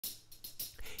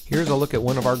Here's a look at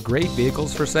one of our great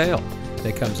vehicles for sale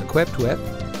that comes equipped with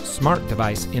smart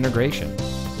device integration,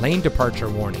 lane departure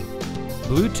warning,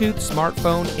 Bluetooth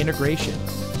smartphone integration,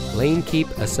 lane keep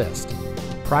assist,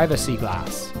 privacy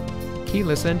glass,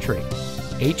 keyless entry,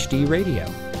 HD radio,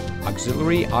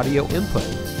 auxiliary audio input,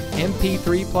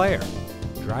 MP3 player,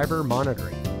 driver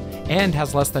monitoring, and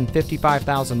has less than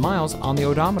 55,000 miles on the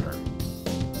odometer.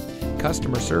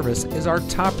 Customer service is our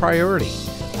top priority.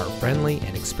 Our friendly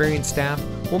and experienced staff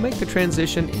will make the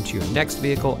transition into your next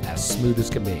vehicle as smooth as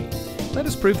can be. Let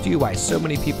us prove to you why so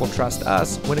many people trust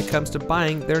us when it comes to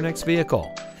buying their next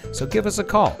vehicle. So give us a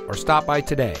call or stop by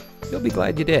today. You'll be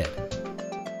glad you did.